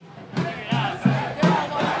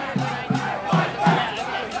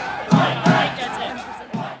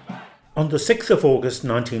On the 6th of August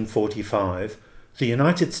 1945, the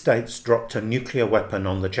United States dropped a nuclear weapon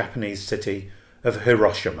on the Japanese city of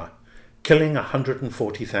Hiroshima, killing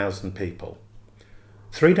 140,000 people.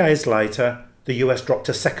 3 days later, the US dropped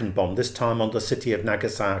a second bomb, this time on the city of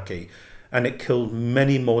Nagasaki, and it killed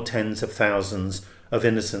many more tens of thousands of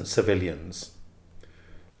innocent civilians.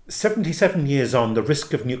 77 years on, the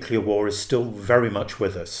risk of nuclear war is still very much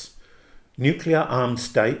with us. Nuclear-armed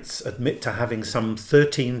states admit to having some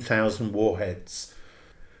 13,000 warheads.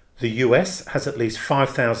 The US has at least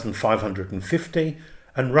 5,550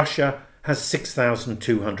 and Russia has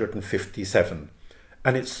 6,257,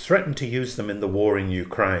 and it's threatened to use them in the war in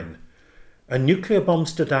Ukraine. And nuclear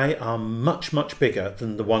bombs today are much, much bigger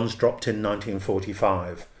than the ones dropped in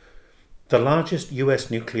 1945. The largest US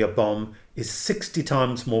nuclear bomb is 60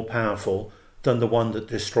 times more powerful than the one that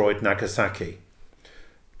destroyed Nagasaki.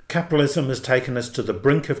 Capitalism has taken us to the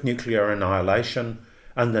brink of nuclear annihilation,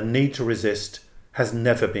 and the need to resist has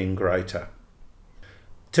never been greater.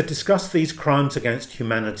 To discuss these crimes against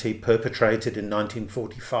humanity perpetrated in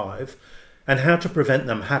 1945 and how to prevent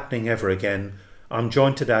them happening ever again, I'm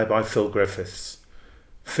joined today by Phil Griffiths.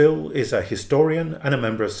 Phil is a historian and a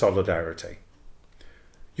member of Solidarity.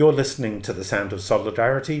 You're listening to The Sound of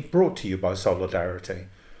Solidarity, brought to you by Solidarity.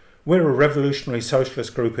 We're a revolutionary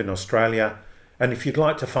socialist group in Australia, and if you'd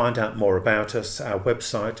like to find out more about us, our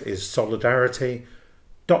website is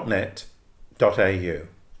solidarity.net.au.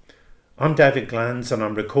 I'm David Glanz, and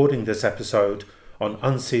I'm recording this episode on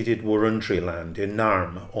unceded Wurundjeri land in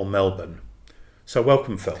Naarm or Melbourne. So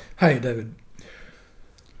welcome, Phil. Hey, David.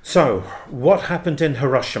 So, what happened in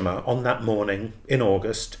Hiroshima on that morning in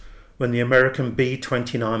August when the American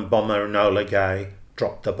B-29 bomber Enola Gay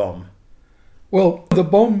dropped the bomb? Well, the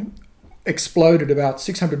bomb exploded about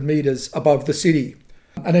 600 metres above the city.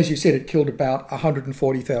 And as you said, it killed about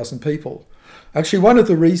 140,000 people. Actually, one of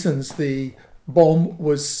the reasons the bomb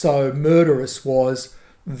was so murderous was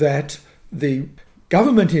that the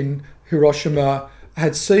government in Hiroshima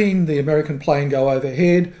had seen the American plane go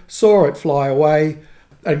overhead, saw it fly away,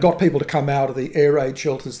 and got people to come out of the air raid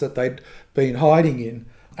shelters that they'd been hiding in.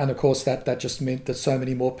 And of course, that just meant that so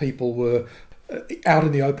many more people were out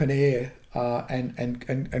in the open air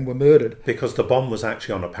and were murdered. Because the bomb was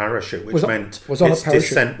actually on a parachute, which meant its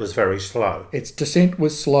descent was very slow. Its descent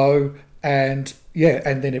was slow, and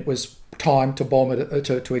then it was timed to bomb it,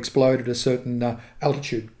 to explode at a certain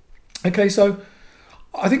altitude. Okay, so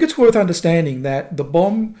I think it's worth understanding that the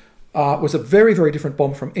bomb was a very, very different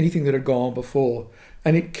bomb from anything that had gone before,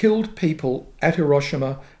 and it killed people at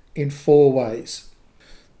Hiroshima in 4 ways.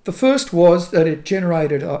 The first was that it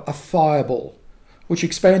generated a fireball, which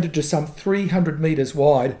expanded to some 300 metres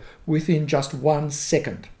wide within just 1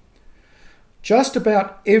 second. Just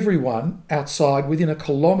about everyone outside within a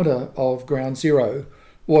kilometre of ground zero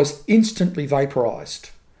was instantly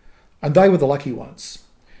vaporised, and they were the lucky ones.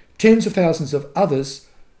 Tens of thousands of others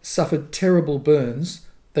suffered terrible burns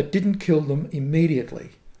that didn't kill them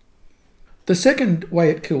immediately. The second way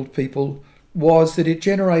it killed people was that it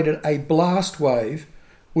generated a blast wave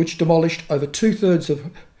which demolished over 2/3 of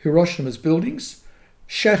Hiroshima's buildings,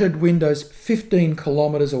 shattered windows 15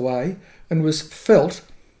 kilometres away, and was felt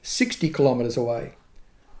 60 kilometres away.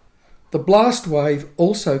 The blast wave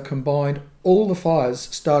also combined all the fires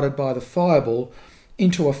started by the fireball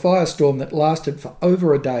into a firestorm that lasted for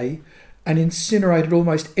over a day and incinerated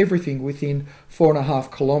almost everything within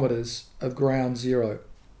 4.5 kilometres of ground zero.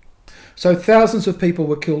 So thousands of people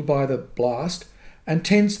were killed by the blast, and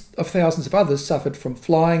tens of thousands of others suffered from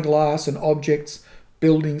flying glass and objects,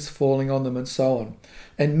 buildings falling on them, and so on.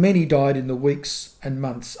 And many died in the weeks and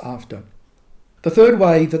months after. The third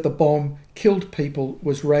way that the bomb killed people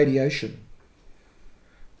was radiation.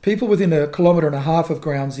 People within 1.5 kilometres of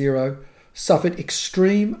ground zero suffered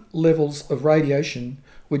extreme levels of radiation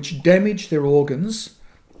which damaged their organs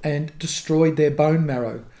and destroyed their bone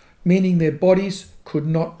marrow, meaning their bodies could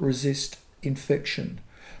not resist infection.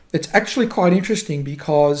 It's actually quite interesting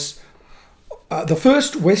because the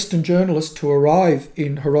first Western journalist to arrive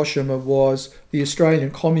in Hiroshima was the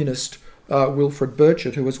Australian communist Wilfred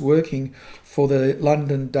Burchett, who was working for the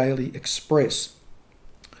London Daily Express.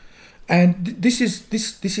 And this is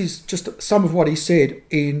just some of what he said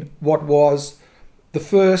in what was the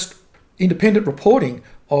first independent reporting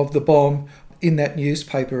of the bomb in that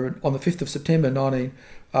newspaper on the 5th of September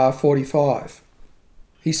 1945.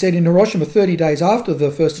 He said, in Hiroshima, 30 days after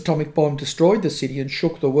the first atomic bomb destroyed the city and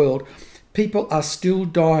shook the world, people are still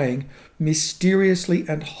dying mysteriously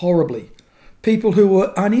and horribly. People who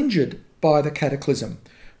were uninjured by the cataclysm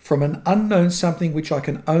from an unknown something which I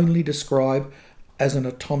can only describe as an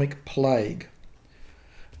atomic plague.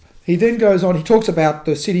 He then goes on, he talks about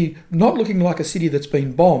the city not looking like a city that's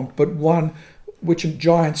been bombed, but one which a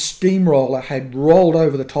giant steamroller had rolled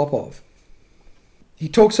over the top of. He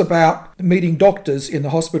talks about meeting doctors in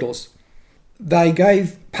the hospitals. They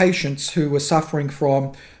gave patients who were suffering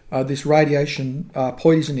from this radiation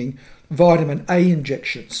poisoning vitamin A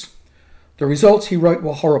injections. The results, he wrote,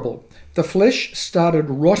 were horrible. The flesh started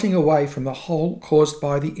rotting away from the hole caused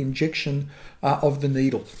by the injection of the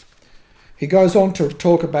needle. He goes on to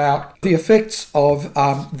talk about the effects of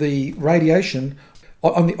the radiation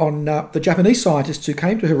on the Japanese scientists who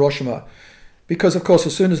came to Hiroshima, because, of course,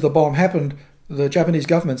 as soon as the bomb happened, the Japanese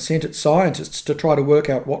government sent its scientists to try to work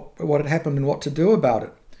out what had happened and what to do about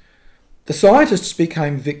it. The scientists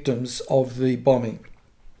became victims of the bombing.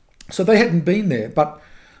 So they hadn't been there, but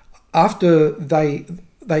after they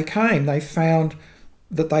came, they found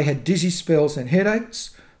that they had dizzy spells and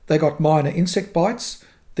headaches. They got minor insect bites.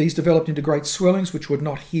 These developed into great swellings which would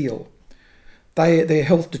not heal. Their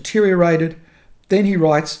health deteriorated. Then he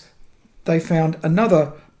writes, they found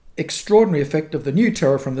another extraordinary effect of the new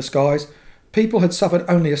terror from the skies. People had suffered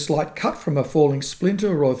only a slight cut from a falling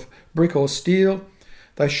splinter of brick or steel.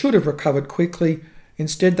 They should have recovered quickly.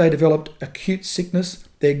 Instead, they developed acute sickness.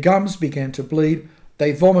 Their gums began to bleed.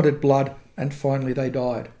 They vomited blood, and finally they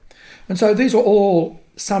died. And so these are all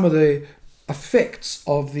some of the effects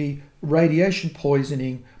of the radiation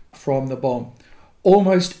poisoning from the bomb.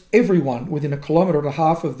 Almost everyone within 1.5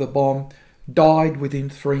 kilometres of the bomb died within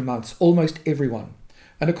 3 months. Almost everyone.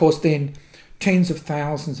 And of course then tens of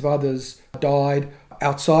thousands of others died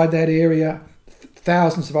outside that area.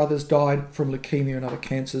 Thousands of others died from leukemia and other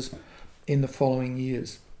cancers in the following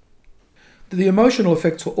years. The emotional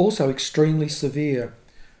effects were also extremely severe.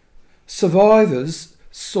 Survivors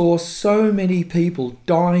saw so many people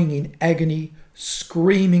dying in agony,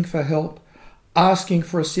 screaming for help, asking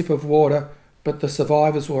for a sip of water, but the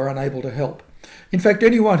survivors were unable to help. In fact,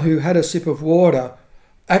 anyone who had a sip of water,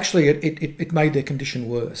 actually it made their condition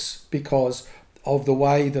worse because of the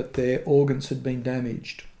way that their organs had been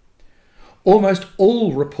damaged. Almost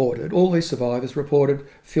all these survivors reported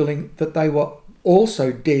feeling that they were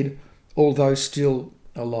also dead, although still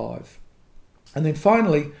alive. And then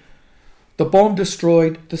finally, the bomb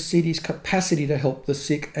destroyed the city's capacity to help the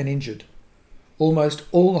sick and injured. Almost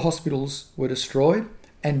all the hospitals were destroyed,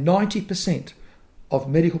 and 90% of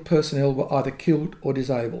medical personnel were either killed or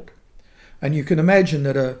disabled. And you can imagine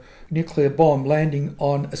that a nuclear bomb landing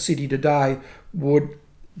on a city today would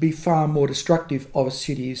be far more destructive of a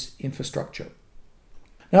city's infrastructure.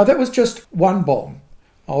 Now, that was just one bomb,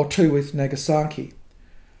 or two with Nagasaki.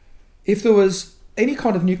 If there was any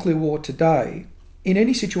kind of nuclear war today, in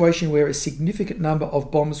any situation where a significant number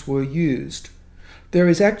of bombs were used, there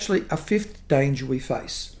is actually a fifth danger we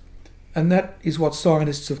face, and that is what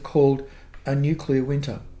scientists have called a nuclear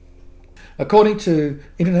winter. According to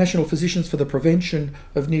International Physicians for the Prevention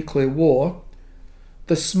of Nuclear War,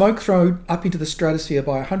 the smoke thrown up into the stratosphere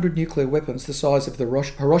by 100 nuclear weapons the size of the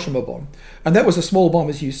Hiroshima bomb, and that was a small bomb,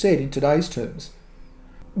 as you said, in today's terms,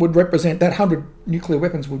 would represent, that 100 nuclear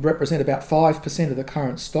weapons would represent about 5% of the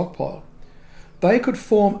current stockpile. They could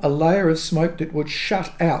form a layer of smoke that would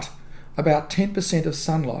shut out about 10% of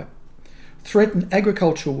sunlight, threaten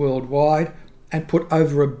agriculture worldwide, and put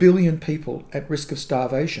over 1 billion people at risk of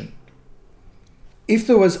starvation. If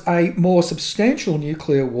there was a more substantial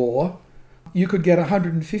nuclear war, you could get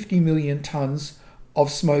 150 million tonnes of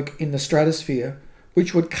smoke in the stratosphere,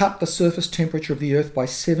 which would cut the surface temperature of the Earth by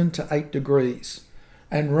 7 to 8 degrees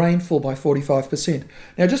and rainfall by 45%.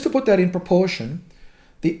 Now, just to put that in proportion,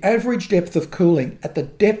 the average depth of cooling at the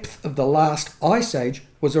depth of the last ice age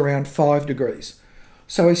was around 5 degrees.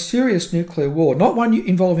 So a serious nuclear war, not one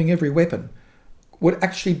involving every weapon, would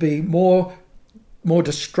actually be more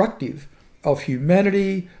destructive of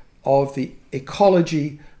humanity, of the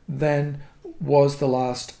ecology, than was the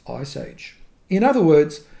last ice age. In other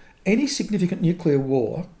words, any significant nuclear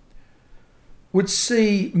war would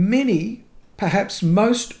see many, perhaps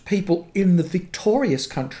most people in the victorious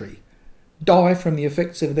country die from the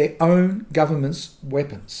effects of their own government's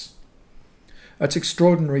weapons. It's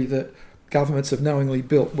extraordinary that governments have knowingly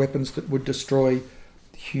built weapons that would destroy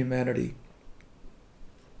humanity.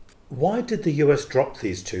 Why did the US drop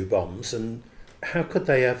these two bombs, and how could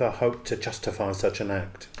they ever hope to justify such an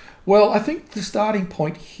act? Well, I think the starting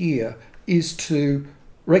point here is to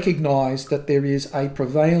recognise that there is a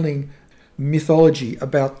prevailing mythology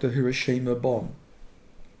about the Hiroshima bomb.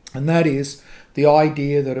 And that is the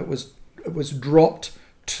idea that it was dropped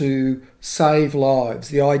to save lives,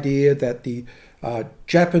 the idea that the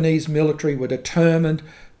Japanese military were determined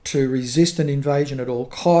to resist an invasion at all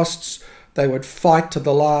costs. They would fight to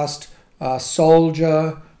the last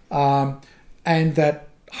soldier, and that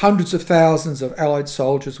hundreds of thousands of Allied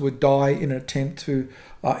soldiers would die in an attempt to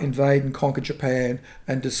invade and conquer Japan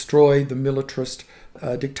and destroy the militarist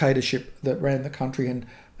dictatorship that ran the country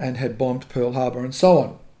and had bombed Pearl Harbor and so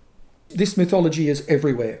on. This mythology is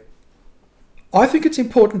everywhere. I think it's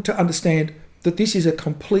important to understand that this is a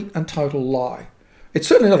complete and total lie. It's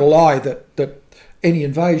certainly not a lie that any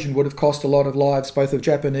invasion would have cost a lot of lives, both of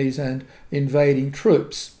Japanese and invading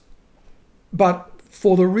troops. But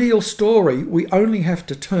for the real story, we only have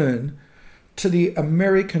to turn to the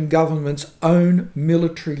American government's own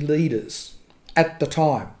military leaders at the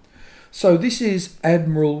time. So this is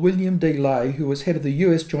Admiral William D. Lay, who was head of the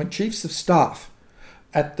US Joint Chiefs of Staff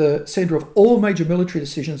at the centre of all major military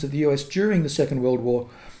decisions of the US during the Second World War,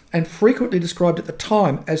 and frequently described at the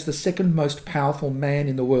time as the second most powerful man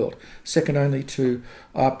in the world, second only to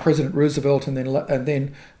President Roosevelt and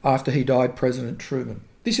then after he died, President Truman.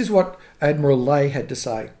 This is what Admiral Lay had to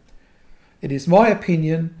say. "It is my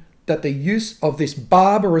opinion that the use of this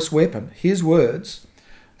barbarous weapon," his words,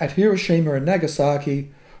 "at Hiroshima and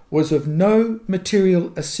Nagasaki was of no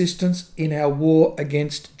material assistance in our war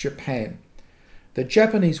against Japan. The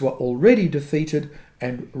Japanese were already defeated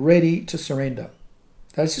and ready to surrender."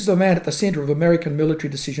 This is the man at the centre of American military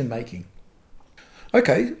decision-making.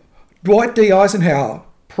 Okay, Dwight D. Eisenhower,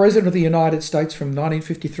 President of the United States from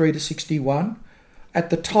 1953 to 61. At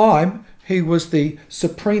the time, he was the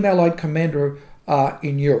Supreme Allied Commander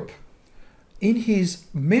in Europe. In his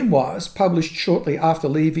memoirs, published shortly after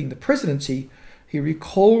leaving the presidency, he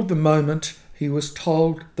recalled the moment he was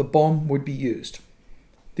told the bomb would be used.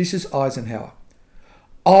 This is Eisenhower.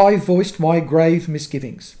 "I voiced my grave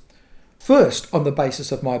misgivings. First, on the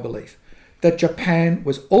basis of my belief that Japan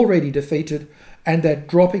was already defeated and that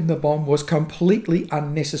dropping the bomb was completely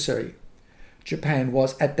unnecessary. Japan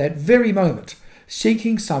was at that very moment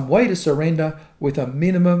seeking some way to surrender with a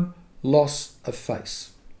minimum loss of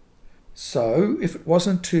face. So, if it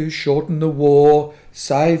wasn't to shorten the war,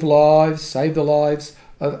 save the lives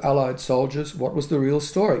of Allied soldiers, what was the real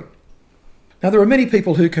story?" Now, there are many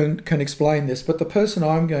people who can explain this, but the person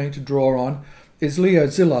I'm going to draw on is Leo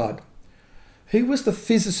Szilard. He was the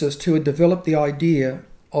physicist who had developed the idea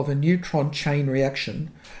of a neutron chain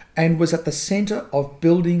reaction and was at the centre of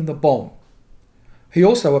building the bomb. He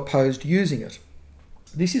also opposed using it.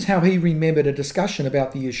 This is how he remembered a discussion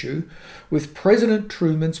about the issue with President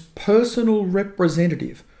Truman's personal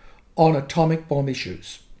representative on atomic bomb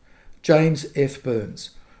issues, James F.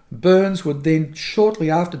 Burns. Burns would then, shortly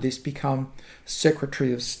after this, become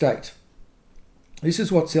Secretary of State. This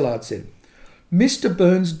is what Szilard said. "Mr.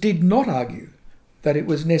 Burns did not argue that it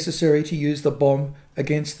was necessary to use the bomb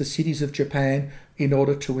against the cities of Japan in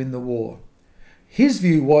order to win the war. His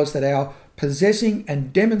view was that our possessing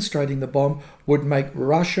and demonstrating the bomb would make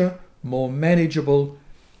Russia more manageable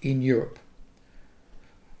in Europe."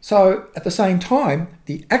 So, at the same time,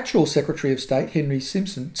 the actual Secretary of State, Henry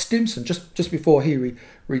Stimson, just before he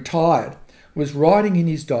retired, was writing in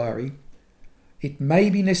his diary, "It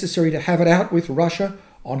may be necessary to have it out with Russia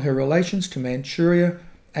on her relations to Manchuria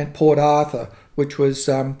and Port Arthur," which was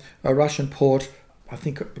a Russian port, I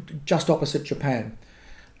think, just opposite Japan,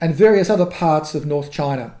 and various other parts of North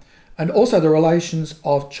China, and also the relations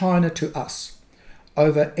of China to us.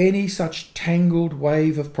 Over any such tangled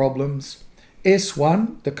wave of problems,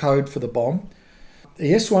 S1, the code for the bomb,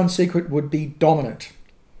 the S1 secret would be dominant.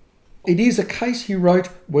 "It is a case," he wrote,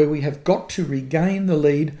 "where we have got to regain the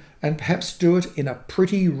lead and perhaps do it in a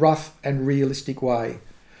pretty rough and realistic way.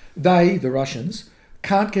 They, the Russians,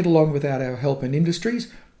 can't get along without our help and industries,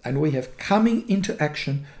 and we have coming into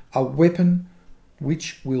action a weapon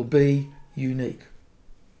which will be unique."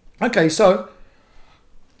 Okay, so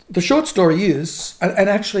the short story is, and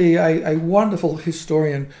actually a wonderful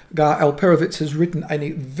historian, Gar Alperovitz, has written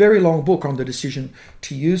a very long book on the decision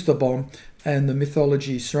to use the bomb and the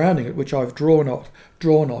mythology surrounding it, which I've drawn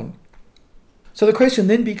on. So the question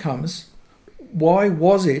then becomes, why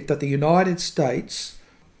was it that the United States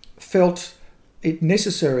felt it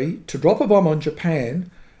necessary to drop a bomb on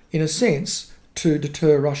Japan, in a sense, to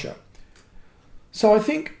deter Russia? So I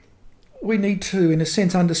think we need to, in a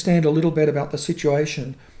sense, understand a little bit about the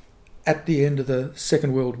situation at the end of the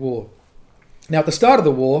Second World War. Now, at the start of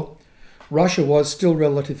the war, Russia was still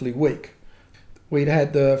relatively weak. We'd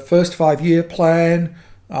had the first 5-year plan,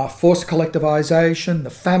 forced collectivization, the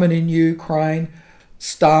famine in Ukraine,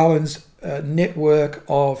 Stalin's network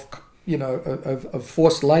of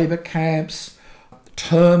forced labour camps,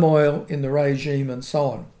 turmoil in the regime and so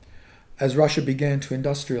on, as Russia began to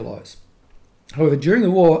industrialise. However, during the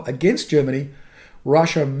war against Germany,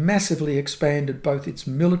 Russia massively expanded both its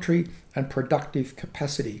military and productive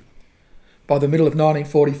capacity. By the middle of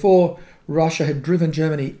 1944, Russia had driven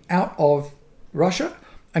Germany out of Russia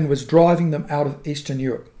and was driving them out of Eastern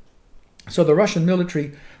Europe. So the Russian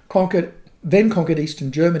military conquered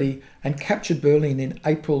Eastern Germany and captured Berlin in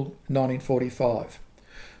April 1945.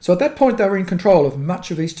 So at that point they were in control of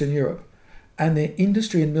much of Eastern Europe, and their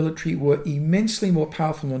industry and military were immensely more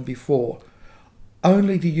powerful than before.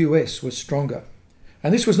 Only the US was stronger.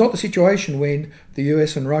 And this was not the situation when the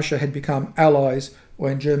US and Russia had become allies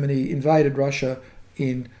when Germany invaded Russia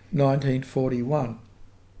in 1941.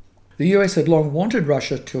 The US had long wanted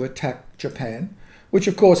Russia to attack Japan, which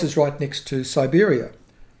of course is right next to Siberia.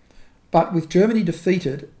 But with Germany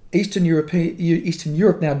defeated, Eastern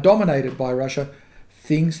Europe now dominated by Russia,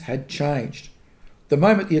 things had changed. The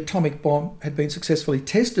moment the atomic bomb had been successfully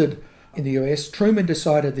tested in the US, Truman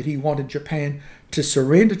decided that he wanted Japan to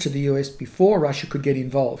surrender to the US before Russia could get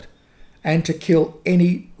involved, and to kill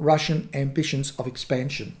any Russian ambitions of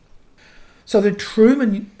expansion. So the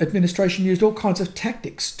Truman administration used all kinds of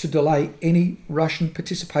tactics to delay any Russian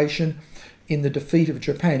participation in the defeat of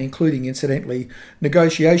Japan, including, incidentally,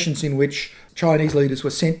 negotiations in which Chinese leaders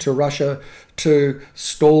were sent to Russia to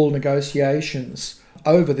stall negotiations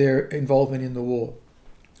over their involvement in the war,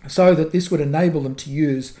 so that this would enable them to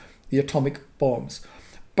use the atomic bombs,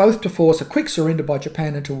 both to force a quick surrender by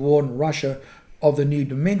Japan and to warn Russia of the new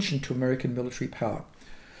dimension to American military power.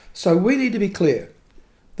 So we need to be clear.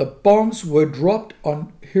 The bombs were dropped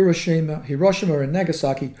on Hiroshima and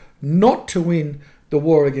Nagasaki not to win the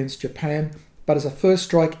war against Japan, but as a first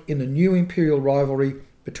strike in the new imperial rivalry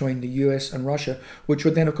between the US and Russia, which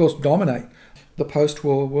would then, of course, dominate the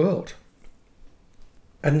post-war world.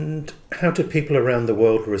 And how did people around the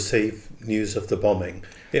world receive news of the bombing?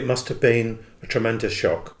 It must have been a tremendous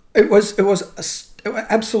shock. It was an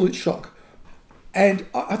absolute shock. And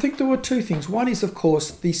I think there were two things. One is, of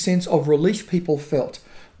course, the sense of relief people felt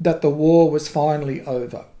that the war was finally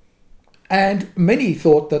over. And many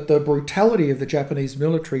thought that the brutality of the Japanese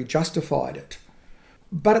military justified it.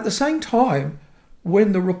 But at the same time,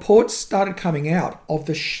 when the reports started coming out of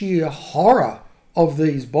the sheer horror of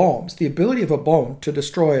these bombs, the ability of a bomb to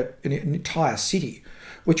destroy an entire city,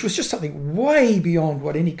 which was just something way beyond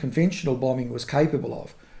what any conventional bombing was capable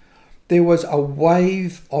of, there was a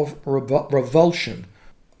wave of revulsion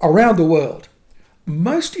around the world.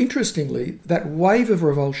 Most interestingly, that wave of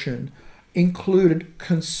revulsion included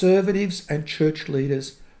conservatives and church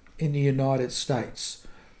leaders in the United States.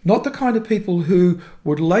 Not the kind of people who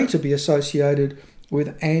would later be associated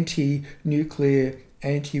with anti-nuclear,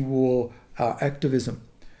 anti-war activism.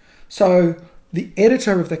 So the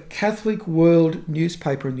editor of the Catholic World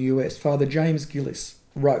newspaper in the US, Father James Gillis,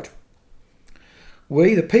 wrote,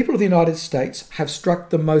 "We, the people of the United States, have struck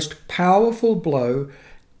the most powerful blow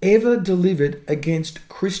ever delivered against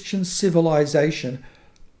Christian civilization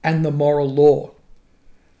and the moral law."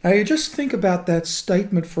 Now you just think about that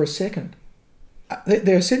statement for a second.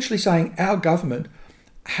 They're essentially saying our government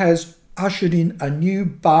has ushered in a new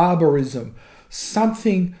barbarism,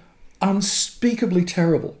 something unspeakably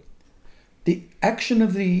terrible. The action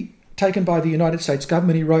taken by the United States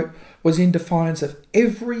government, he wrote, was in defiance of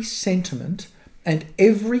every sentiment and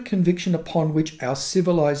every conviction upon which our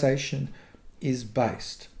civilization is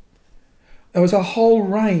based. There was a whole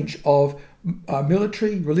range of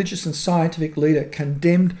military, religious and scientific leader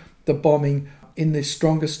condemned the bombing in the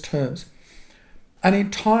strongest terms. An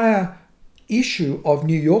entire issue of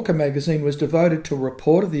New Yorker magazine was devoted to a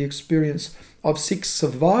report of the experience of 6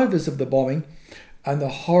 survivors of the bombing and the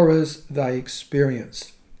horrors they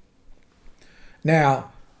experienced.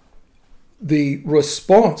 Now, the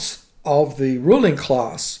response of the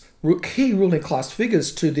key ruling class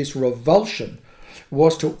figures to this revulsion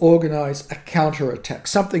was to organise a counterattack,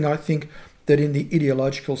 something I think that in the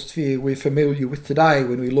ideological sphere we're familiar with today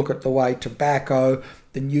when we look at the way tobacco,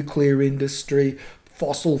 the nuclear industry,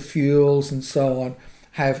 fossil fuels and so on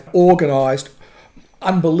have organised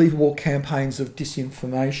unbelievable campaigns of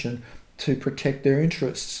disinformation to protect their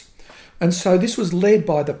interests. And so this was led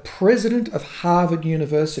by the president of Harvard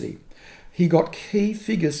University. He got key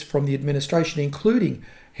figures from the administration, including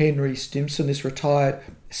Henry Stimson, this retired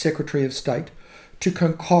Secretary of State, to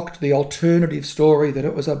concoct the alternative story that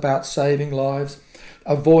it was about saving lives,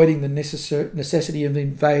 avoiding the necessity of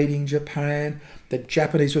invading Japan, the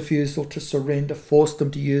Japanese refusal to surrender forced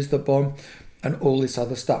them to use the bomb, and all this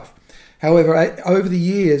other stuff. However, over the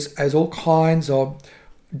years, as all kinds of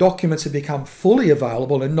documents have become fully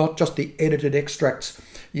available and not just the edited extracts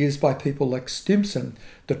used by people like Stimson,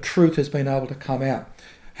 the truth has been able to come out.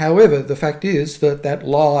 However, the fact is that that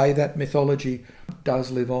lie, that mythology,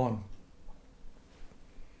 does live on.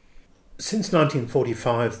 Since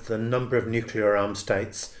 1945, the number of nuclear-armed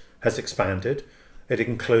states has expanded. It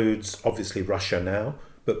includes, obviously, Russia now,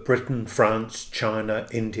 but Britain, France, China,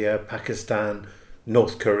 India, Pakistan,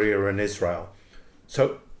 North Korea and Israel.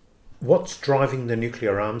 So what's driving the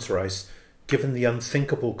nuclear arms race, given the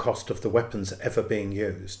unthinkable cost of the weapons ever being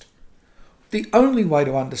used? The only way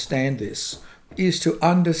to understand this is to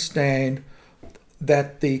understand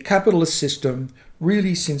that the capitalist system,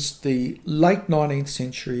 really since the late 19th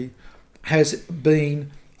century, has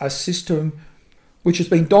been a system which has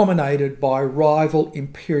been dominated by rival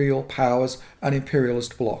imperial powers and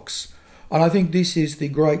imperialist blocs. And I think this is the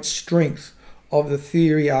great strength of the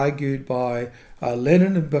theory argued by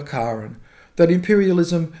Lenin and Bukharin, that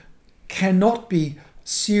imperialism cannot be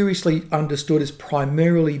seriously understood as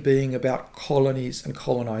primarily being about colonies and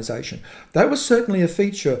colonization. That was certainly a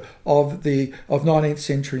feature of 19th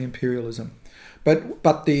century imperialism. But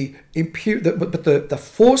the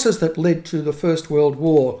forces that led to the First World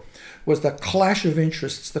War was the clash of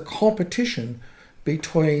interests, the competition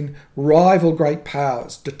between rival great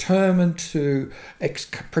powers determined to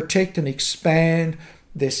protect and expand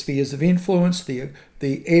their spheres of influence, the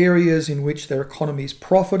areas in which their economies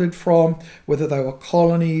profited from, whether they were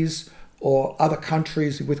colonies or other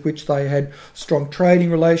countries with which they had strong trading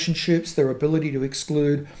relationships, their ability to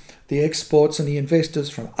exclude the exports and the investors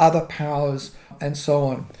from other powers, and so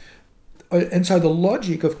on. And so the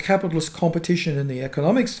logic of capitalist competition in the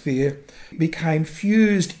economic sphere became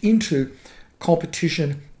fused into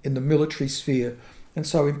competition in the military sphere. And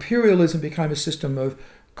so imperialism became a system of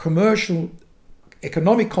commercial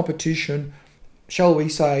economic competition, shall we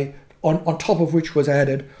say, on top of which was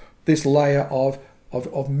added this layer of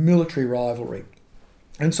military rivalry.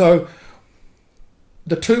 And so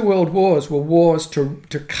the two world wars were wars to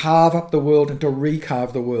carve up the world and to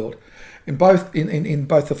recarve the world. In both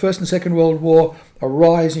the First and Second World War, a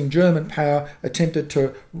rising German power attempted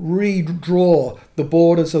to redraw the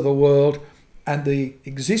borders of the world, and the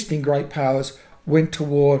existing great powers went to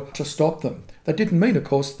war to stop them. That didn't mean, of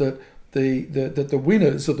course, that the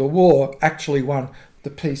winners of the war actually won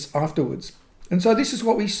the peace afterwards. And so this is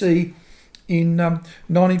what we see in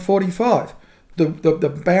 1945.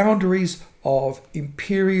 The boundaries of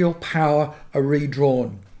imperial power are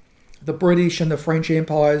redrawn. The British and the French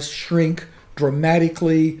empires shrink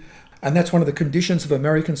dramatically, and that's one of the conditions of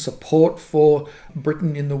American support for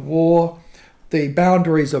Britain in the war. The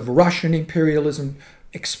boundaries of Russian imperialism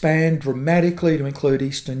expand dramatically to include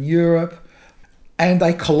Eastern Europe, and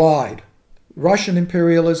they collide. Russian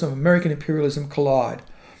imperialism, American imperialism collide.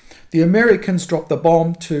 The Americans drop the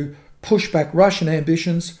bomb to push back Russian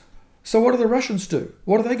ambitions. So what do the Russians do?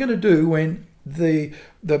 What are they going to do when the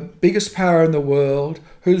biggest power in the world,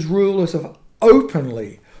 whose rulers have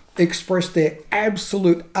openly expressed their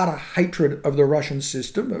absolute utter hatred of the Russian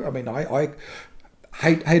system? I mean, I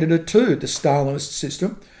hated it too, the Stalinist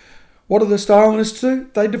system. What do the Stalinists do?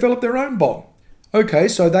 They develop their own bomb. Okay,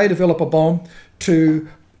 so they develop a bomb to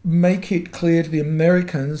make it clear to the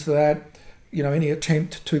Americans that, you know, any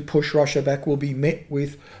attempt to push Russia back will be met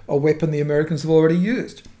with a weapon the Americans have already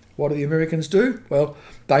used. What do the Americans do? Well,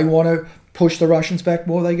 they want to push the Russians back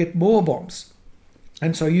more, they get more bombs.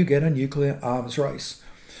 And so you get a nuclear arms race.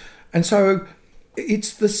 And so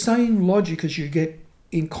it's the same logic as you get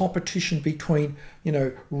in competition between,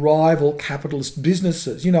 rival capitalist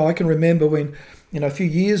businesses. I can remember when, a few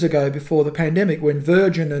years ago before the pandemic, when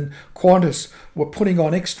Virgin and Qantas were putting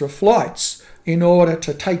on extra flights in order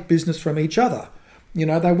to take business from each other. They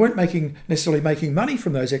weren't necessarily making money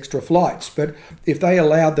from those extra flights, but if they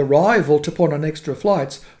allowed the rival to put on extra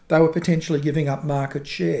flights, they were potentially giving up market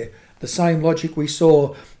share. The same logic we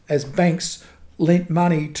saw as banks lent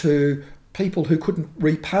money to people who couldn't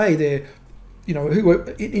repay their, who were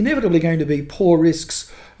inevitably going to be poor risks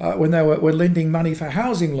when they were lending money for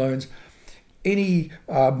housing loans. Any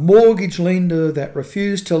mortgage lender that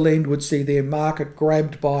refused to lend would see their market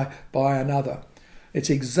grabbed by another. It's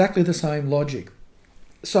exactly the same logic.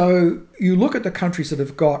 So you look at the countries that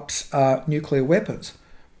have got nuclear weapons,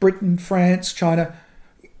 Britain, France, China.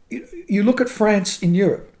 You look at France in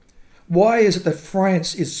Europe. Why is it that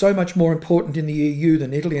France is so much more important in the EU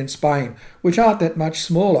than Italy and Spain, which aren't that much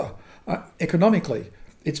smaller economically?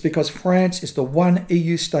 It's because France is the one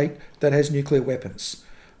EU state that has nuclear weapons.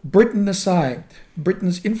 Britain the same.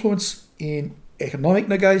 Britain's influence in economic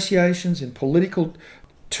negotiations, in political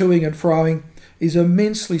toing and froing, is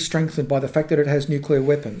immensely strengthened by the fact that it has nuclear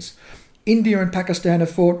weapons. India and Pakistan have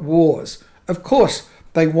fought wars. Of course,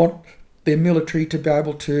 they want their military to be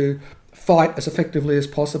able to fight as effectively as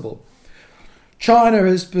possible. China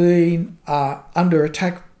has been under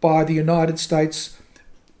attack by the United States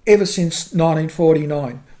ever since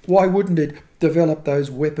 1949. Why wouldn't it develop those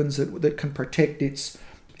weapons that can protect its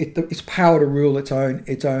its power to rule its own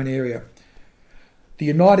area. The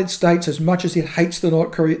United States, as much as it hates the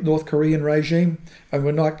North Korean regime and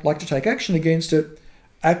would not like to take action against it,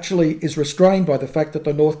 actually is restrained by the fact that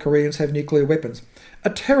the North Koreans have nuclear weapons. A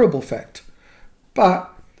terrible fact,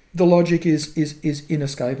 but the logic is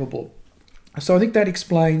inescapable. So I think that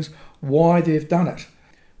explains why they've done it.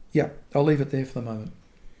 Yeah, I'll leave it there for the moment.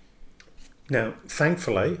 Now,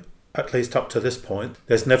 thankfully, at least up to this point,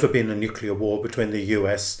 there's never been a nuclear war between the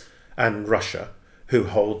US and Russia, who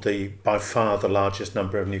hold by far the largest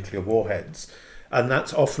number of nuclear warheads. And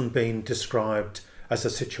that's often been described as a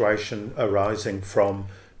situation arising from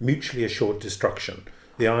mutually assured destruction.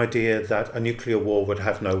 The idea that a nuclear war would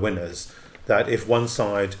have no winners, that if one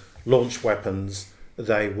side launched weapons,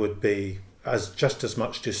 they would be just as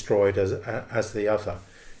much destroyed as the other.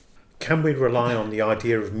 Can we rely on the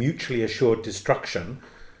idea of mutually assured destruction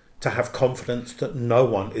to have confidence that no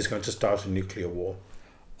one is going to start a nuclear war?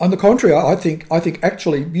 On the contrary, I think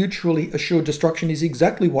actually mutually assured destruction is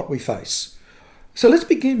exactly what we face. So let's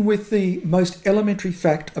begin with the most elementary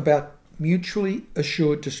fact about mutually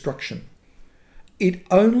assured destruction. It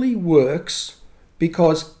only works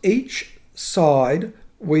because each side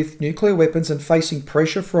with nuclear weapons and facing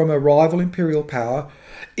pressure from a rival imperial power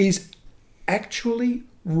is actually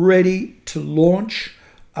ready to launch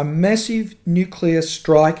a massive nuclear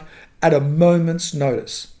strike at a moment's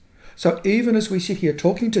notice. So even as we sit here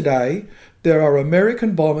talking today, there are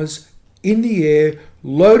American bombers in the air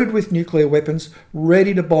loaded with nuclear weapons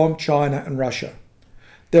ready to bomb China and Russia.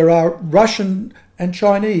 There are Russian and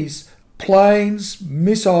Chinese planes,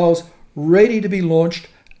 missiles ready to be launched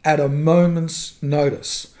at a moment's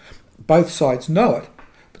notice. Both sides know it.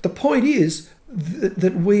 But the point is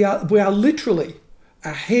that we are literally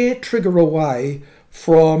a hair trigger away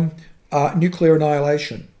from nuclear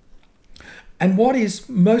annihilation. And what is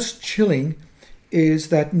most chilling is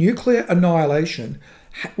that nuclear annihilation,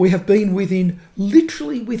 we have been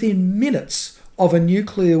literally within minutes of a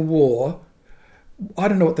nuclear war. I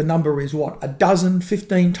don't know what the number is, a dozen,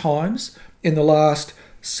 15 times in the last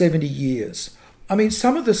 70 years. I mean,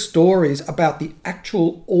 some of the stories about the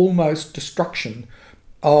actual almost destruction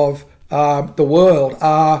of the world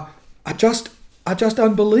are just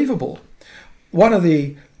unbelievable. One of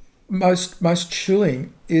the most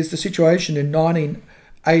chilling is the situation in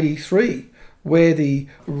 1983, where the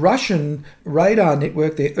Russian radar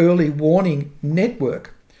network, their early warning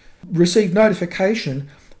network, received notification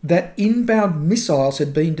that inbound missiles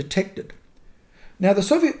had been detected. Now, the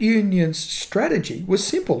Soviet Union's strategy was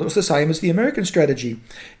simple. It was the same as the American strategy: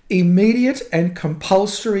 immediate and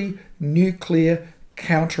compulsory nuclear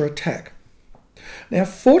counterattack. Now,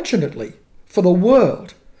 fortunately for the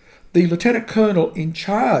world, the lieutenant colonel in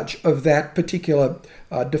charge of that particular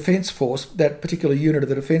defence force, that particular unit of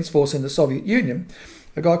the defence force in the Soviet Union,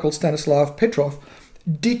 a guy called Stanislav Petrov,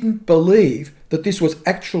 didn't believe that this was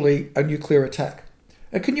actually a nuclear attack.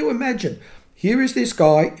 Now, can you imagine? Here is this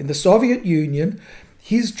guy in the Soviet Union.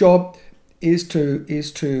 His job is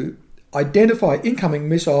to identify incoming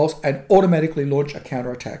missiles and automatically launch a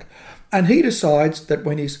counterattack. And he decides that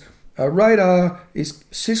when his radar, his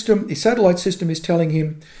satellite system is telling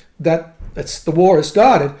him that the war has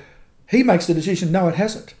started, he makes the decision, no, it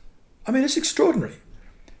hasn't. I mean, it's extraordinary.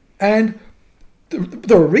 And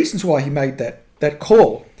there are reasons why he made that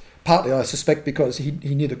call. Partly, I suspect, because he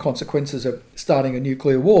knew the consequences of starting a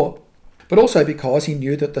nuclear war, but also because he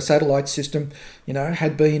knew that the satellite system,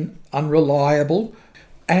 had been unreliable,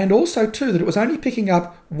 and also, too, that it was only picking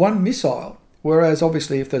up one missile, whereas,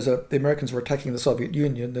 obviously, if the Americans were attacking the Soviet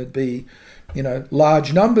Union, there'd be,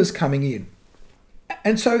 large numbers coming in.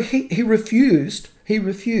 And so he refused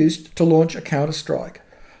to launch a counterstrike.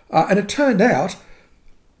 And it turned out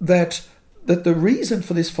that the reason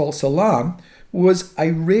for this false alarm was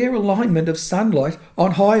a rare alignment of sunlight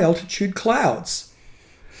on high-altitude clouds.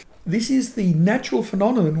 This is the natural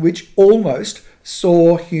phenomenon which almost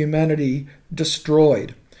saw humanity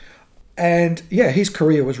destroyed. And, his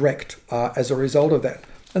career was wrecked as a result of that.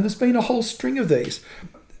 And there's been a whole string of these.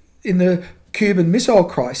 In the Cuban Missile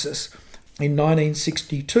Crisis in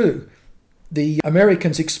 1962, the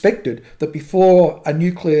Americans expected that before a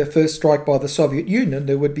nuclear first strike by the Soviet Union,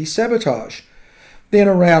 there would be sabotage. Then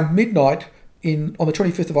around midnight on the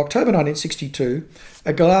 25th of October 1962,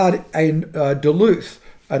 a guard in Duluth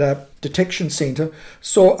at a detection centre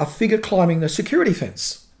saw a figure climbing the security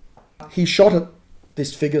fence. He shot at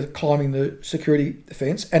this figure climbing the security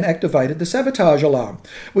fence and activated the sabotage alarm,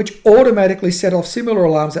 which automatically set off similar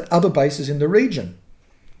alarms at other bases in the region.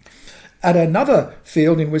 At another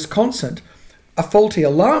field in Wisconsin, a faulty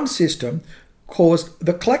alarm system caused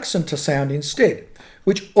the klaxon to sound instead,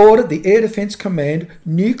 which ordered the Air Defence Command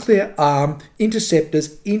nuclear-armed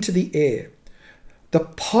interceptors into the air. The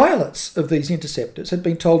pilots of these interceptors had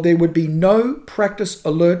been told there would be no practice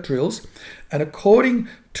alert drills, and according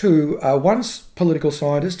to one political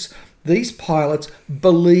scientist, these pilots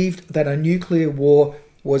believed that a nuclear war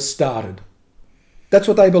was started. That's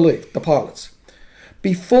what they believed, the pilots.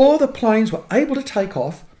 Before the planes were able to take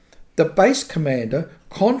off, the base commander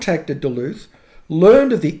contacted Duluth,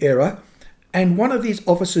 learned of the error, and one of these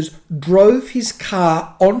officers drove his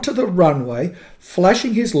car onto the runway,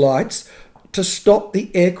 flashing his lights to stop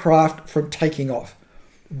the aircraft from taking off.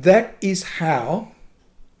 That is how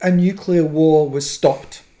a nuclear war was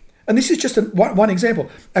stopped. And this is just one example.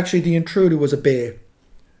 Actually, the intruder was a bear.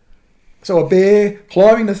 So a bear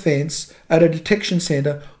climbing the fence at a detection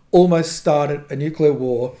centre almost started a nuclear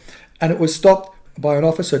war, and it was stopped by an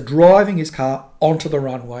officer driving his car onto the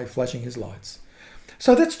runway, flashing his lights.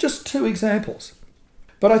 So that's just two examples.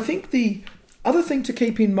 But I think the other thing to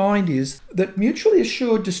keep in mind is that mutually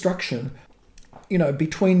assured destruction,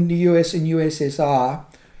 between the US and USSR,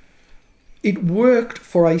 it worked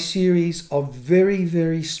for a series of very,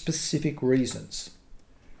 very specific reasons.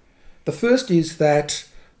 The first is that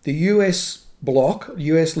the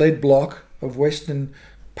US-led bloc of Western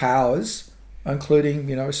powers, including,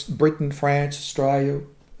 Britain, France, Australia,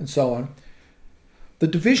 and so on, the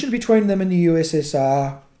division between them and the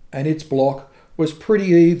USSR and its bloc was pretty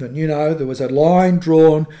even. There was a line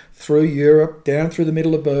drawn through Europe, down through the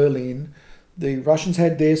middle of Berlin. The Russians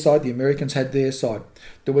had their side, the Americans had their side.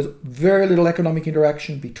 There was very little economic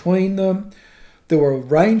interaction between them. There were a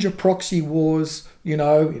range of proxy wars,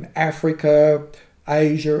 in Africa,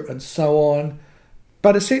 Asia, and so on.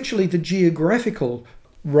 But essentially the geographical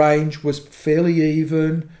range was fairly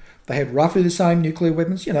even. They had roughly the same nuclear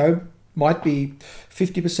weapons, might be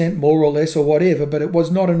 50% more or less or whatever, but it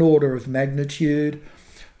was not an order of magnitude.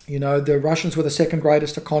 The Russians were the second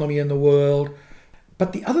greatest economy in the world.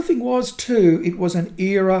 But the other thing was too, it was an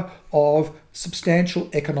era of substantial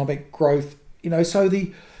economic growth. So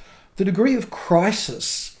the degree of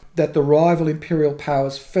crisis that the rival imperial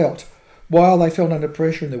powers felt, while they felt under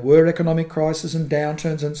pressure and there were economic crises and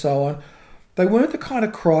downturns and so on, they weren't the kind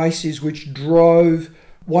of crises which drove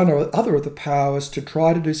one or other of the powers to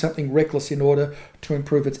try to do something reckless in order to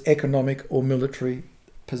improve its economic or military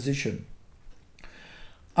position.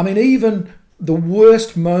 I mean, even the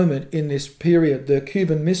worst moment in this period, the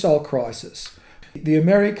Cuban Missile Crisis, the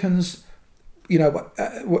Americans,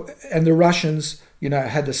 and the Russians,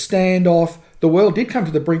 had the standoff. The world did come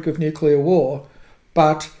to the brink of nuclear war,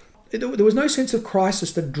 but there was no sense of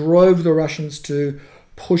crisis that drove the Russians to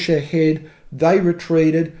push ahead. They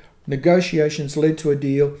retreated. Negotiations led to a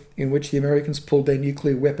deal in which the Americans pulled their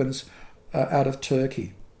nuclear weapons out of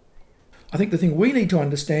Turkey. I think the thing we need to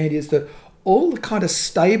understand is that all the kind of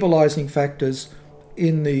stabilising factors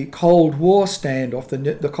in the Cold War standoff,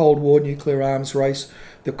 the Cold War nuclear arms race,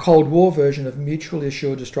 the Cold War version of mutually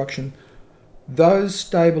assured destruction, those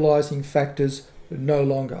stabilising factors no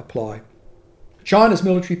longer apply. China's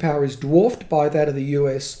military power is dwarfed by that of the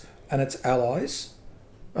US and its allies.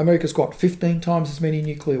 America's got 15 times as many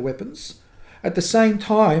nuclear weapons. At the same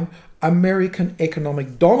time, American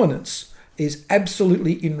economic dominance is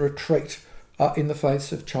absolutely in retreat in the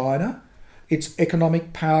face of China. Its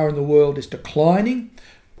economic power in the world is declining.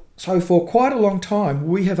 So for quite a long time,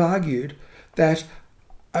 we have argued that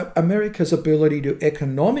America's ability to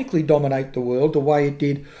economically dominate the world, the way it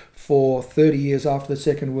did for 30 years after the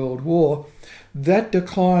Second World War, that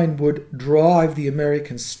decline would drive the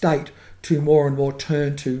American state to more and more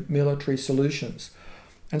turn to military solutions.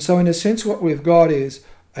 And so in a sense what we've got is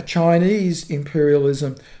a Chinese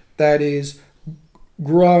imperialism that is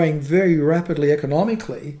growing very rapidly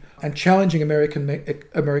economically and challenging American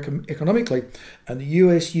economically, and the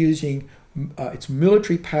US using its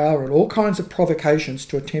military power and all kinds of provocations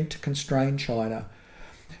to attempt to constrain China.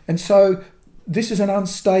 And so this is an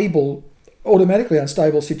automatically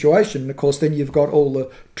unstable situation. And of course, then you've got all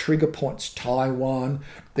the trigger points, Taiwan,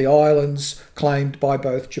 the islands claimed by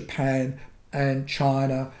both Japan and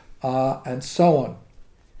China, and so on.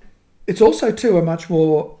 It's also, too, a much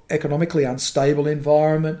more economically unstable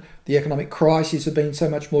environment. The economic crises have been so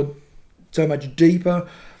much deeper.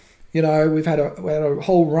 We've had a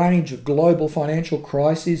whole range of global financial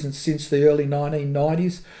crises, and since the early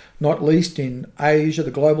 1990s, not least in Asia,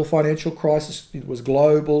 the global financial crisis, it was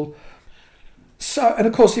global. So, and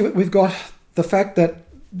of course, we've got the fact that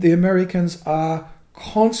the Americans are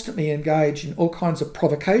constantly engaged in all kinds of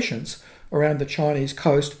provocations around the Chinese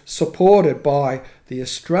coast, supported by the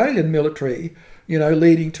Australian military,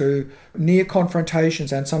 leading to near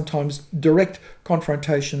confrontations and sometimes direct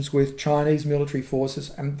confrontations with Chinese military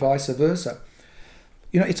forces and vice versa.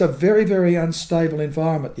 It's a very, very unstable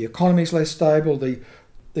environment. The economy is less stable. The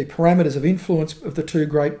parameters of influence of the two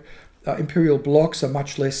great imperial blocs are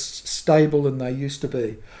much less stable than they used to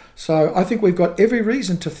be. So I think we've got every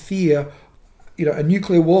reason to fear, a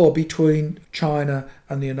nuclear war between China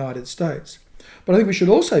and the United States. But I think we should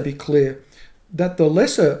also be clear that the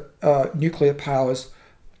lesser nuclear powers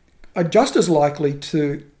are just as likely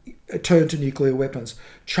to turn to nuclear weapons.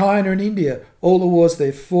 China and India, all the wars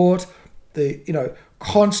they've fought, the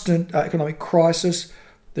constant economic crisis,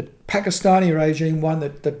 the Pakistani regime, one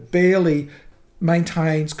that barely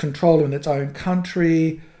maintains control in its own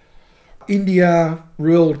country, India,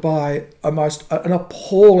 ruled by an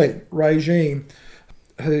appalling regime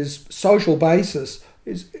whose social basis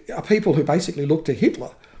are people who basically look to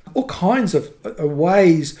Hitler. All kinds of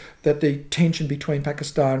ways that the tension between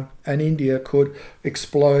Pakistan and India could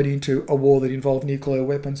explode into a war that involved nuclear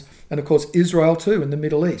weapons. And of course, Israel too, in the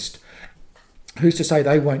Middle East. Who's to say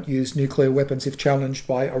they won't use nuclear weapons if challenged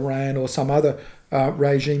by Iran or some other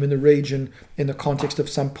regime in the region in the context of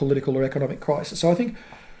some political or economic crisis? So I think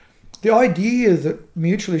the idea that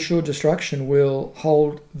mutually assured destruction will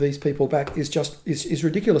hold these people back is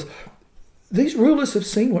ridiculous. These rulers have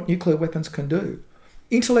seen what nuclear weapons can do.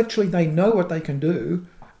 Intellectually, they know what they can do,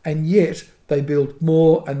 and yet they build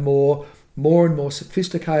more and more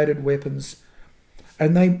sophisticated weapons,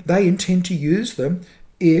 and they intend to use them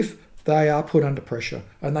if they are put under pressure,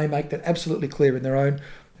 and they make that absolutely clear in their own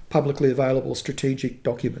publicly available strategic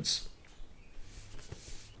documents.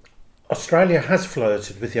 Australia has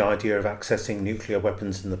flirted with the idea of accessing nuclear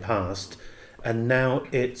weapons in the past, and now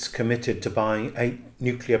it's committed to buying 8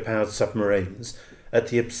 nuclear-powered submarines at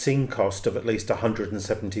the obscene cost of at least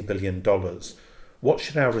 $170 billion. What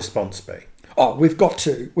should our response be? We've got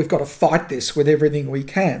to fight this with everything we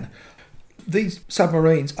can. These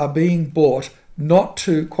submarines are being bought not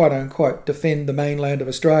to, quote-unquote, defend the mainland of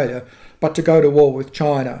Australia, but to go to war with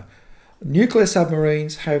China. Nuclear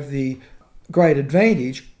submarines have the great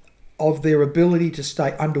advantage of their ability to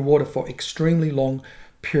stay underwater for extremely long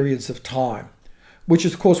periods of time, which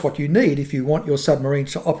is, of course, what you need if you want your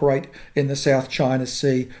submarines to operate in the South China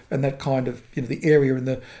Sea and that kind of, the area in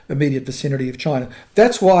the immediate vicinity of China.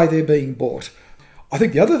 That's why they're being bought. I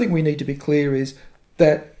think the other thing we need to be clear is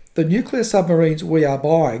that the nuclear submarines we are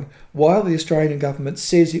buying, while the Australian government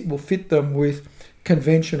says it will fit them with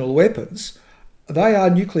conventional weapons, they are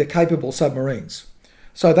nuclear capable submarines.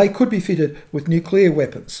 So they could be fitted with nuclear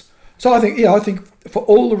weapons. So I think for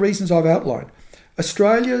all the reasons I've outlined,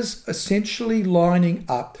 Australia's essentially lining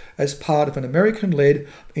up as part of an American-led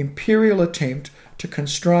imperial attempt to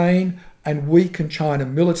constrain and weaken China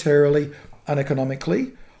militarily and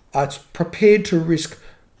economically. It's prepared to risk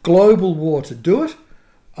global war to do it.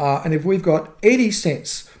 And if we've got any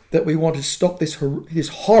sense that we want to stop this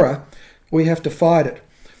horror, we have to fight it.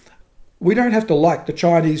 We don't have to like the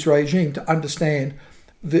Chinese regime to understand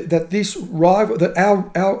that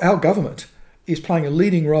our government is playing a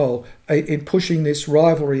leading role in pushing this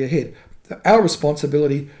rivalry ahead. Our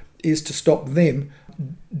responsibility is to stop them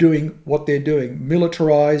doing what they're doing,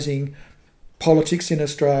 militarising politics in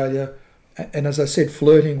Australia, and as I said,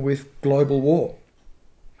 flirting with global war.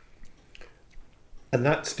 And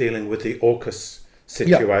that's dealing with the AUKUS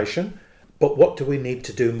situation. Yep. But what do we need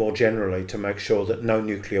to do more generally to make sure that no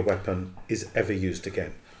nuclear weapon is ever used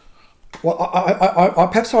again? Well, I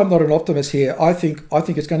perhaps I'm not an optimist here. I think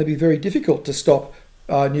it's going to be very difficult to stop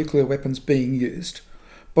nuclear weapons being used.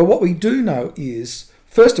 But what we do know is,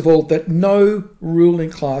 first of all, that no ruling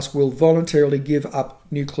class will voluntarily give up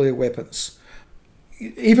nuclear weapons.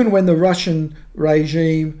 Even when the Russian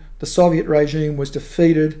regime, the Soviet regime was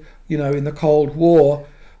defeated, in the Cold War,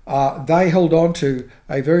 they held on to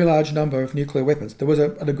a very large number of nuclear weapons. There was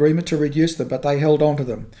an agreement to reduce them, but they held on to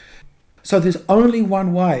them. So there's only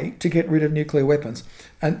one way to get rid of nuclear weapons,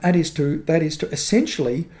 and that is to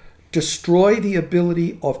essentially destroy the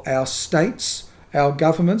ability of our states, our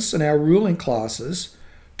governments, and our ruling classes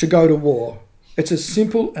to go to war. It's as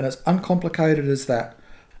simple and as uncomplicated as that.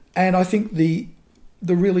 And I think the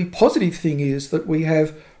really positive thing is that we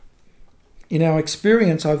have, in our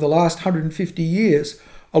experience over the last 150 years,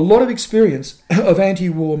 a lot of experience of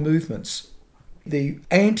anti-war movements. The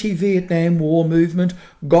anti-Vietnam War movement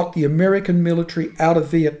got the American military out of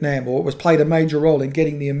Vietnam, or it played a major role in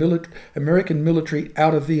getting the American military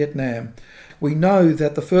out of Vietnam. We know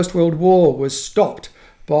that the First World War was stopped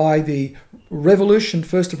by the revolution,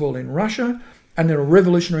 first of all in Russia, and then a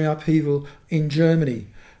revolutionary upheaval in Germany.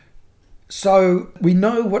 So we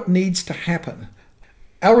know what needs to happen.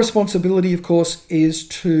 Our responsibility, of course, is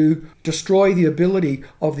to destroy the ability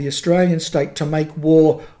of the Australian state to make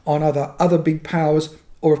war on other big powers,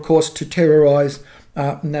 or, of course, to terrorise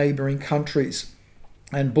neighbouring countries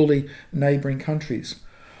and bully neighbouring countries.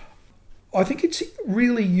 I think it's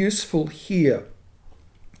really useful here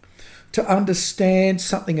to understand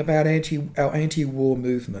something about our anti-war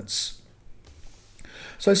movements.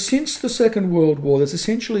 So since the Second World War, there's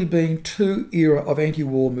essentially been two eras of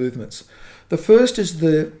anti-war movements. The first is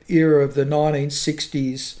the era of the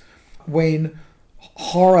 1960s, when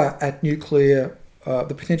horror at nuclear,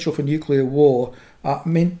 the potential for nuclear war,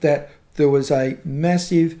 meant that there was a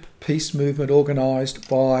massive peace movement organised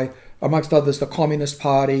by, amongst others, the Communist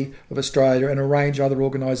Party of Australia and a range of other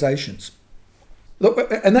organisations.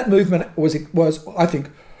 And that movement was I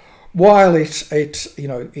think, while of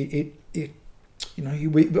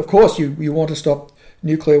course you want to stop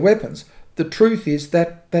nuclear weapons. The truth is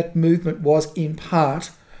that movement was in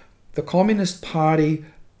part the Communist Party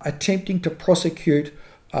attempting to prosecute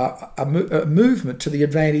a movement to the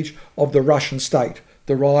advantage of the Russian state,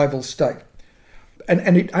 the rival state.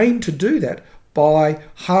 And it aimed to do that by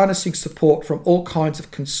harnessing support from all kinds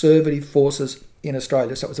of conservative forces in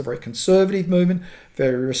Australia. So it was a very conservative movement,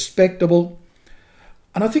 very respectable.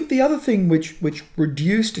 And I think the other thing which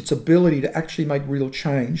reduced its ability to actually make real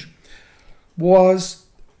change was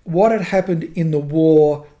what had happened in the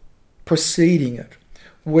war preceding it,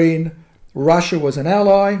 when Russia was an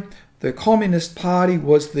ally. The Communist Party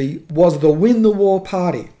was the win the war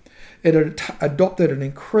party. It had adopted an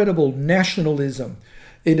incredible nationalism.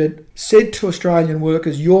 It had said to Australian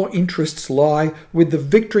workers, your interests lie with the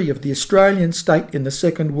victory of the Australian state in the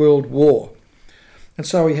Second World War. And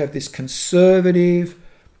so we have this conservative,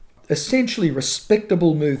 essentially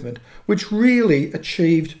respectable movement, which really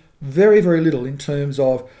achieved very, very little in terms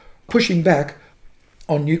of pushing back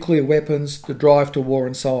on nuclear weapons, the drive to war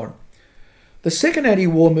and so on. The second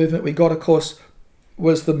anti-war movement we got, of course,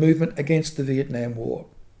 was the movement against the Vietnam War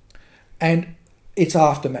and its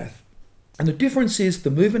aftermath. And the difference is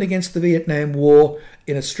the movement against the Vietnam War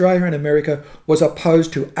in Australia and America was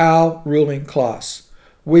opposed to our ruling class.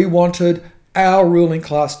 We wanted our ruling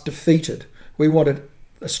class defeated. We wanted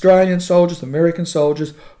Australian soldiers, American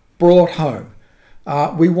soldiers brought home.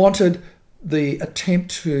 We wanted the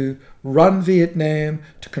attempt to run Vietnam,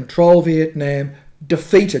 to control Vietnam,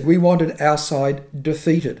 defeated. We wanted our side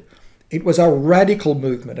defeated. It was a radical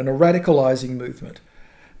movement and a radicalising movement.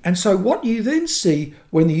 And so what you then see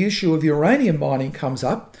when the issue of uranium mining comes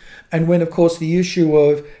up, and when, of course, the issue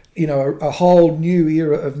of a whole new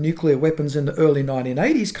era of nuclear weapons in the early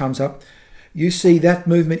 1980s comes up, you see that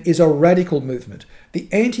movement is a radical movement. The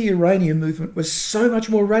anti-uranium movement was so much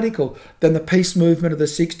more radical than the peace movement of the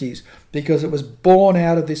 60s, because it was born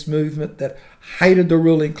out of this movement that hated the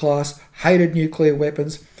ruling class, hated nuclear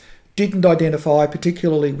weapons, didn't identify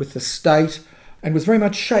particularly with the state, and was very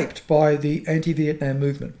much shaped by the anti-Vietnam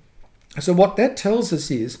movement. So what that tells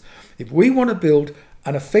us is, if we want to build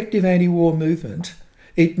an effective anti-war movement,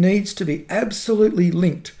 it needs to be absolutely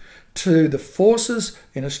linked to the forces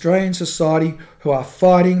in Australian society who are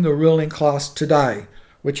fighting the ruling class today,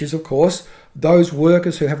 which is, of course, those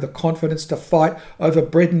workers who have the confidence to fight over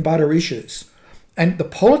bread and butter issues. And the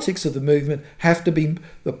politics of the movement have to be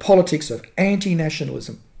the politics of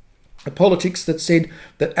anti-nationalism, a politics that said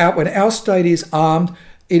that when our state is armed,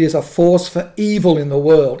 it is a force for evil in the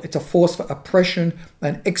world. It's a force for oppression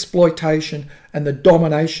and exploitation and the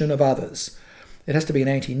domination of others. It has to be an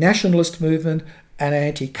anti-nationalist movement, an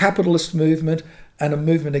anti-capitalist movement, and a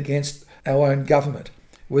movement against our own government.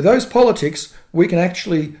 With those politics, we can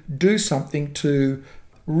actually do something to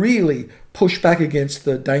really push back against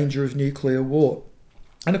the danger of nuclear war.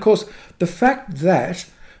 And of course, the fact that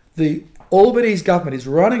the Albanese government is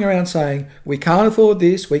running around saying, we can't afford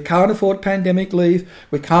this, we can't afford pandemic leave,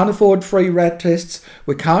 we can't afford free rat tests,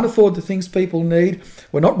 we can't afford the things people need,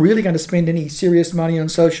 we're not really going to spend any serious money on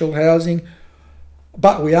social housing,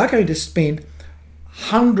 but we are going to spend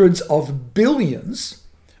hundreds of billions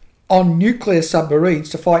on nuclear submarines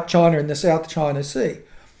to fight China in the South China Sea.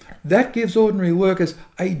 That gives ordinary workers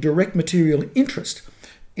a direct material interest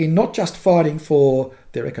in not just fighting for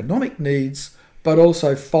their economic needs, but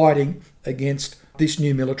also fighting against this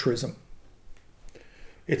new militarism.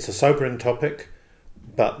 It's a sobering topic,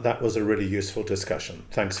 but that was a really useful discussion.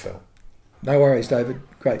 Thanks, Phil. No worries, David.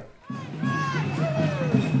 Great.